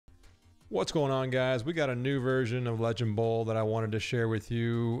What's going on, guys? We got a new version of Legend Bowl that I wanted to share with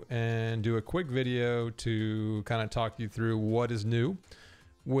you and do a quick video to kind of talk you through what is new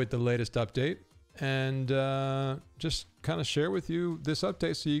with the latest update and just kind of share with you this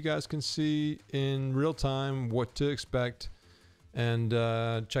update so you guys can see in real time what to expect and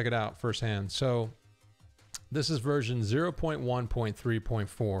check it out firsthand. So this is version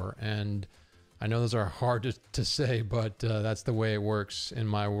 0.1.3.4, and I know those are hard to say, but that's the way it works in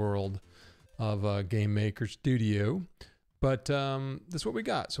my world of Game Maker Studio. But this is what we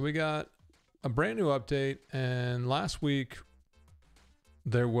got. So we got a brand new update, and last week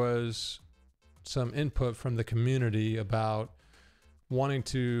there was some input from the community about wanting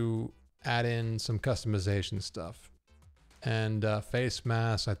to add in some customization stuff. And face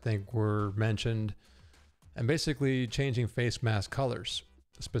masks, I think, were mentioned, and basically changing face mask colors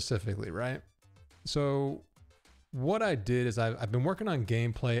specifically, right? So what I did is I've been working on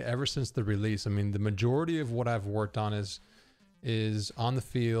gameplay ever since the release. I mean, the majority of what I've worked on is on the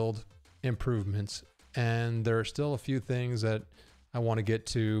field improvements, and there are still a few things that I want to get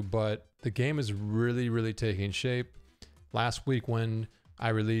to, but the game is really taking shape. Last week when I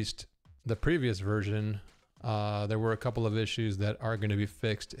released the previous version, there were a couple of issues that are going to be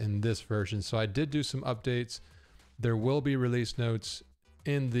fixed in this version. So I did do some updates. There will be release notes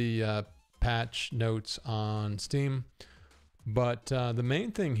in the patch notes on Steam, but the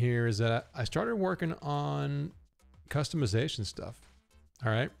main thing here is that I started working on customization stuff.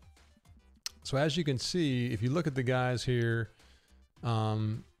 All right, so as you can see, if you look at the guys here,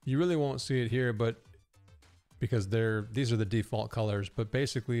 you really won't see it here, but because these are the default colors. But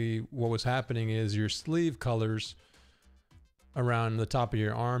basically what was happening is your sleeve colors around the top of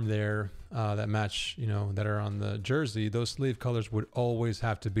your arm there that match, that are on the jersey, those sleeve colors would always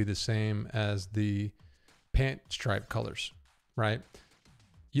have to be the same as the pant stripe colors, right?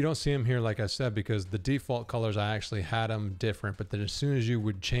 You don't see them here, like I said, because the default colors, I actually had them different, but then as soon as you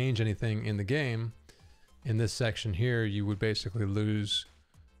would change anything in the game, in this section here, you would basically lose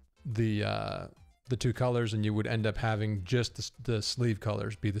the two colors, and you would end up having just the sleeve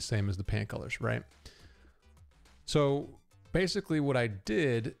colors be the same as the pant colors, right? So basically what I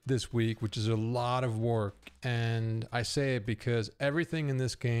did this week, which is a lot of work, and I say it because everything in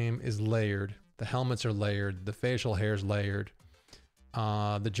this game is layered. The helmets are layered, the facial hair is layered,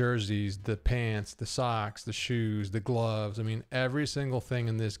 the jerseys, the pants, the socks, the shoes, the gloves. I mean, every single thing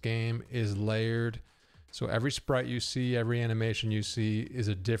in this game is layered. So every sprite you see, every animation you see is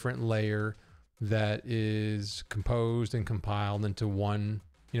a different layer that is composed and compiled into one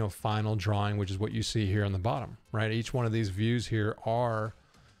final drawing, which is what you see here on the bottom, right? Each one of these views here are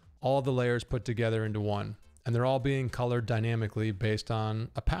all the layers put together into one, and they're all being colored dynamically based on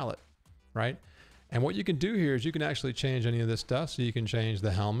a palette, right? And what you can do here is you can actually change any of this stuff. So you can change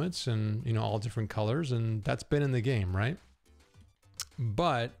the helmets and, all different colors, and that's been in the game, right?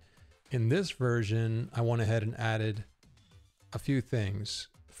 But in this version, I went ahead and added a few things.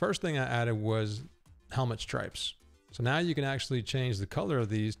 First thing I added was helmet stripes. So now you can actually change the color of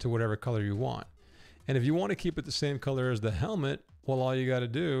these to whatever color you want. And if you want to keep it the same color as the helmet, well, all you got to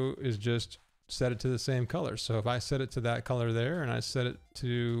do is just set it to the same color. So if I set it to that color there and I set it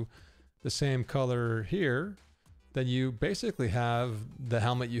to the same color here, then you basically have the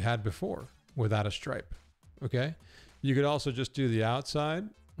helmet you had before without a stripe, okay? You could also just do the outside,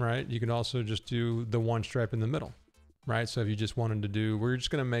 right? You could also just do the one stripe in the middle, right? So if you just wanted to do, we're just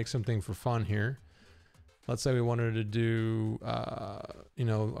going to make something for fun here. Let's say we wanted to do,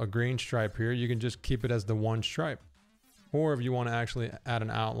 a green stripe here. You can just keep it as the one stripe. Or if you want to actually add an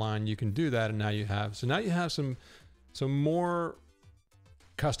outline, you can do that. And now you have some more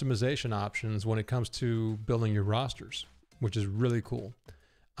customization options when it comes to building your rosters, which is really cool.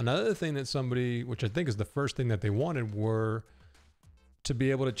 Another thing that which I think is the first thing that they wanted, were to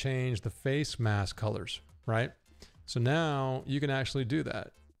be able to change the face mask colors, right? So now you can actually do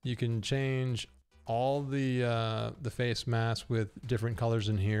that. You can change all the face masks with different colors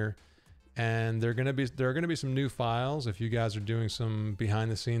in here, and there are gonna be some new files. If you guys are doing some behind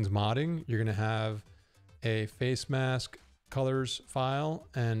the scenes modding, you're gonna have a face mask colors file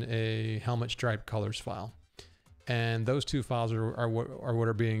and a helmet stripe colors file, and those two files are what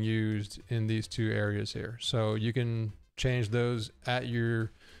are being used in these two areas here. So you can change those at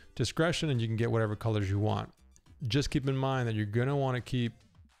your discretion, and you can get whatever colors you want. Just keep in mind that you're gonna want to keep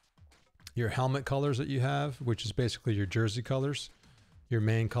your helmet colors that you have, which is basically your jersey colors, your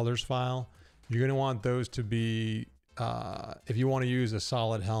main colors file. You're going to want those to be, if you want to use a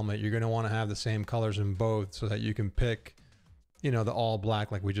solid helmet, you're going to want to have the same colors in both so that you can pick, the all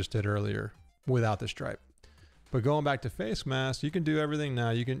black like we just did earlier without the stripe. But going back to face mask, you can do everything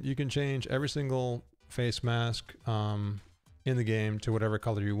now. You can change every single face mask in the game to whatever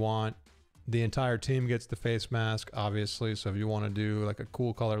color you want. The entire team gets the face mask, obviously. So if you want to do like a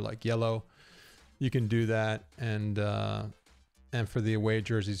cool color like yellow, you can do that. And for the away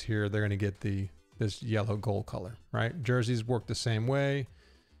jerseys here, they're going to get this yellow gold color, right? Jerseys work the same way.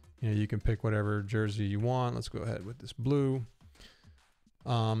 You know, you can pick whatever jersey you want. Let's go ahead with this blue.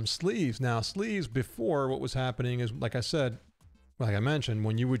 Sleeves. Now, sleeves before, what was happening is, like I mentioned,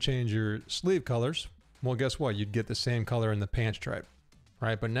 when you would change your sleeve colors, well, guess what? You'd get the same color in the pant stripe,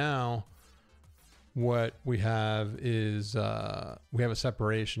 right? But now, what we have is we have a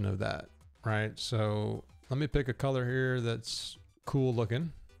separation of that, right? So let me pick a color here that's cool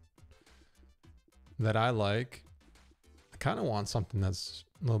looking, that I like. I kind of want something that's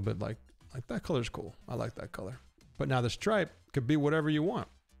a little bit like that color's cool. I like that color. But now the stripe could be whatever you want.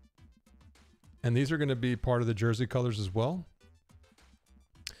 And these are going to be part of the jersey colors as well.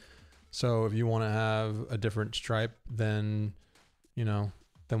 So if you want to have a different stripe than, you know,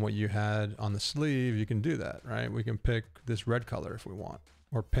 than what you had on the sleeve, you can do that, right? We can pick this red color if we want,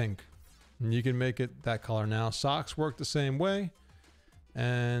 or pink. And you can make it that color now. Socks work the same way,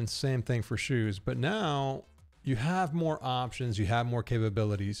 and same thing for shoes. But now you have more options, you have more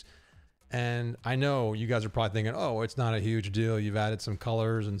capabilities. And I know you guys are probably thinking, oh, it's not a huge deal. You've added some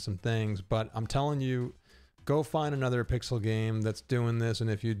colors and some things, but I'm telling you, go find another pixel game that's doing this. And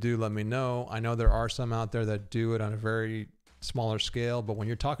if you do, let me know. I know there are some out there that do it on a very smaller scale, but when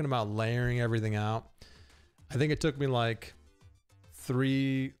you're talking about layering everything out, I think it took me like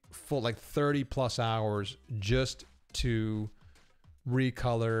 30 plus hours just to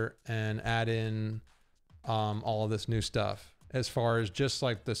recolor and add in all of this new stuff. As far as just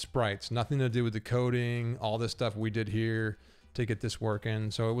like the sprites, nothing to do with the coding, all this stuff we did here to get this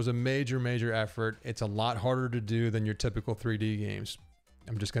working. So it was a major effort. It's a lot harder to do than your typical 3D games.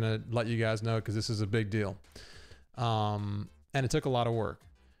 I'm just going to let you guys know because this is a big deal. And it took a lot of work,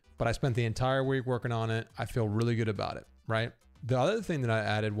 but I spent the entire week working on it. I feel really good about it, right? The other thing that I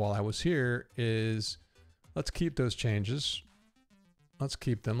added while I was here is, let's keep those changes. Let's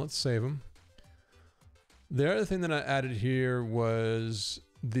keep them. Let's save them. The other thing that I added here was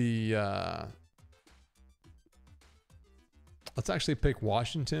the, let's actually pick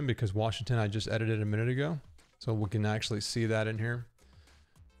Washington, because Washington I just edited a minute ago. So we can actually see that in here.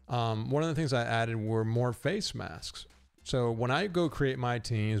 One of the things I added were more face masks. So when I go create my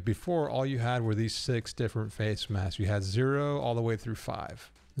teams, before all you had were these 6 different face masks. You had 0 all the way through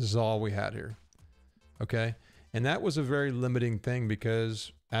 5. This is all we had here. Okay. And that was a very limiting thing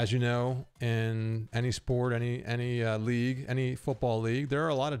because, as you know, in any sport, any league, any football league, there are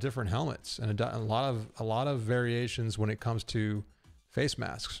a lot of different helmets and a lot of variations when it comes to face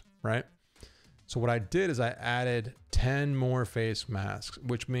masks, right? So what I did is I added 10 more face masks,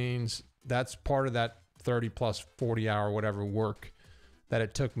 which means that's part of that 30 plus 40 hour whatever work that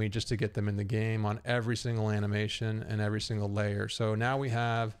it took me just to get them in the game on every single animation and every single layer. So now we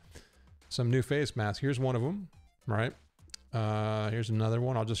have some new face masks. Here's one of them, right? Here's another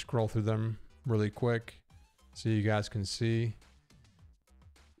one. I'll just scroll through them really quick so you guys can see.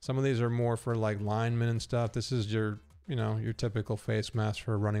 Some of these are more for like linemen and stuff. This is your, you know, your typical face mask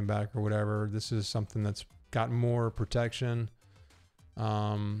for a running back or whatever. This is something that's got more protection.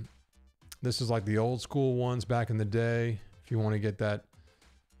 This is like the old school ones back in the day. If you want to get that,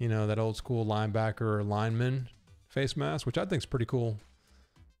 you know, that old school linebacker or lineman face mask, which I think is pretty cool.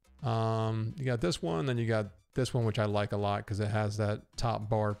 You got this one, then you got this one, which I like a lot because it has that top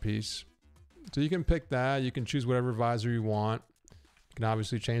bar piece. So you can pick that. You can choose whatever visor you want. You can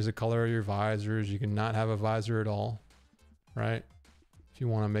obviously change the color of your visors. You can not have a visor at all, right? If you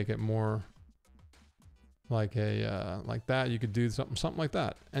want to make it more like a like that, you could do something like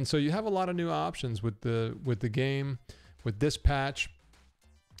that. And so you have a lot of new options with the game, with this patch.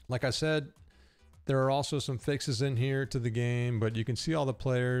 Like I said, there are also some fixes in here to the game, but you can see all the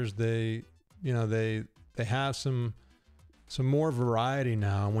players. They have some more variety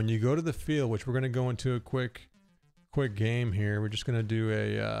now. When you go to the field, which we're going to go into a quick game here. We're just going to do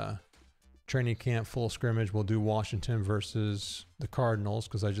a training camp full scrimmage. We'll do Washington versus the Cardinals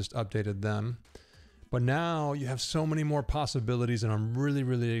because I just updated them. But now you have so many more possibilities, and I'm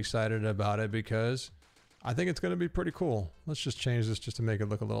really excited about it because I think it's going to be pretty cool. Let's just change this just to make it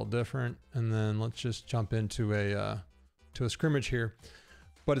look a little different, and then let's just jump into a scrimmage here.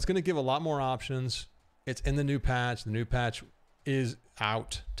 But it's going to give a lot more options. It's in the new patch. The new patch is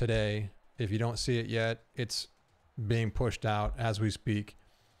out today. If you don't see it yet, it's being pushed out as we speak.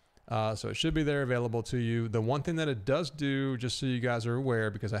 So it should be there available to you. The one thing that it does do, just so you guys are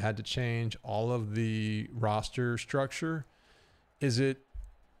aware, because I had to change all of the roster structure, is it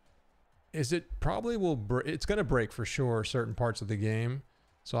probably will it's going to break for sure certain parts of the game.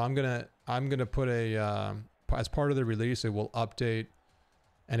 So I'm gonna put a as part of the release, it will update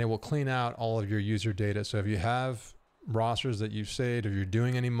and it will clean out all of your user data. So if you have rosters that you've saved, if you're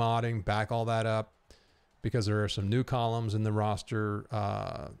doing any modding, back all that up, because there are some new columns in the roster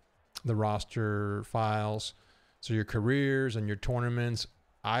files. So your careers and your tournaments,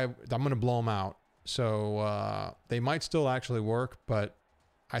 I'm going to blow them out. So they might still actually work, but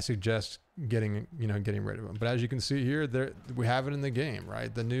I suggest getting rid of them. But as you can see here, we have it in the game,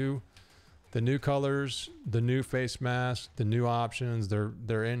 right? The new colors, the new face mask, the new options,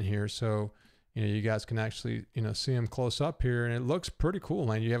 they're in here. So, you guys can actually, see them close up here, and it looks pretty cool,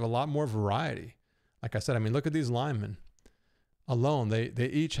 man. You have a lot more variety. Like I said, I mean, look at these linemen alone. They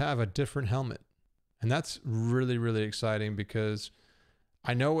each have a different helmet. And that's really, really exciting, because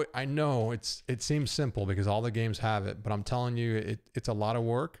I know it seems simple because all the games have it, but I'm telling you, it's a lot of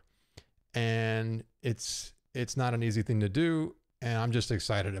work, and it's not an easy thing to do, and I'm just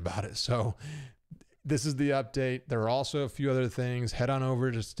excited about it. So this is the update. There are also a few other things. Head on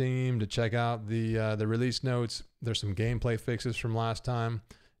over to Steam to check out the release notes. There's some gameplay fixes from last time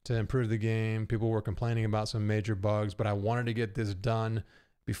to improve the game. People were complaining about some major bugs, but I wanted to get this done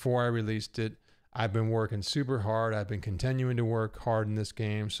before I released it. I've been working super hard. I've been continuing to work hard in this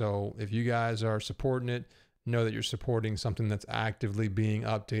game. So if you guys are supporting it, know that you're supporting something that's actively being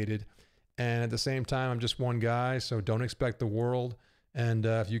updated. And at the same time, I'm just one guy, so don't expect the world. And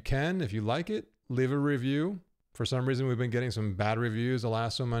if you like it, leave a review. For some reason, we've been getting some bad reviews the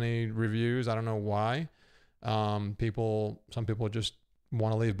last so many reviews. I don't know why. Some people just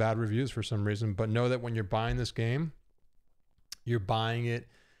want to leave bad reviews for some reason. But know that when you're buying this game, you're buying it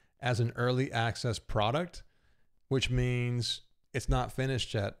as an early access product, which means it's not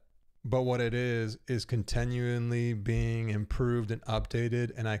finished yet. But what it is continually being improved and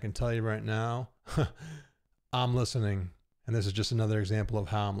updated. And I can tell you right now, I'm listening. And this is just another example of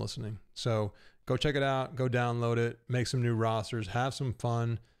how I'm listening. So go check it out, go download it, make some new rosters, have some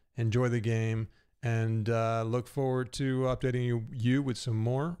fun, enjoy the game, and look forward to updating you with some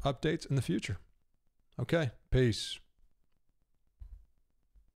more updates in the future. Okay, peace.